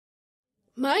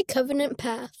My Covenant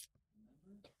Path.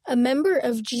 A member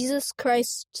of Jesus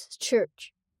Christ's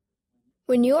Church.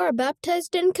 When you are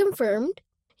baptized and confirmed,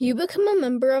 you become a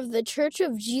member of the Church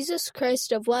of Jesus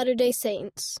Christ of Latter-day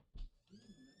Saints.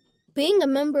 Being a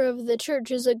member of the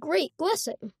church is a great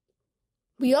blessing.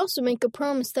 We also make a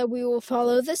promise that we will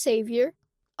follow the Savior,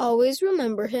 always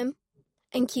remember Him,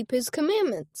 and keep His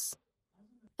commandments.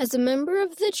 As a member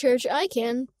of the church, I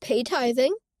can pay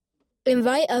tithing,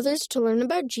 invite others to learn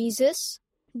about Jesus,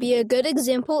 be a good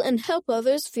example, and help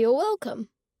others feel welcome.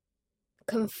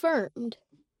 Confirmed.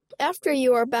 After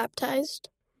you are baptized,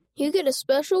 you get a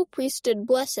special priesthood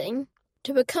blessing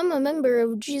to become a member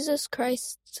of Jesus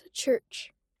Christ's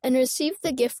church and receive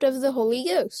the gift of the Holy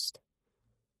Ghost.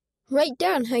 Write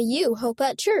down how you help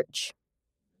at church.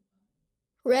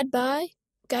 Read by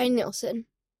Guy Nielsen.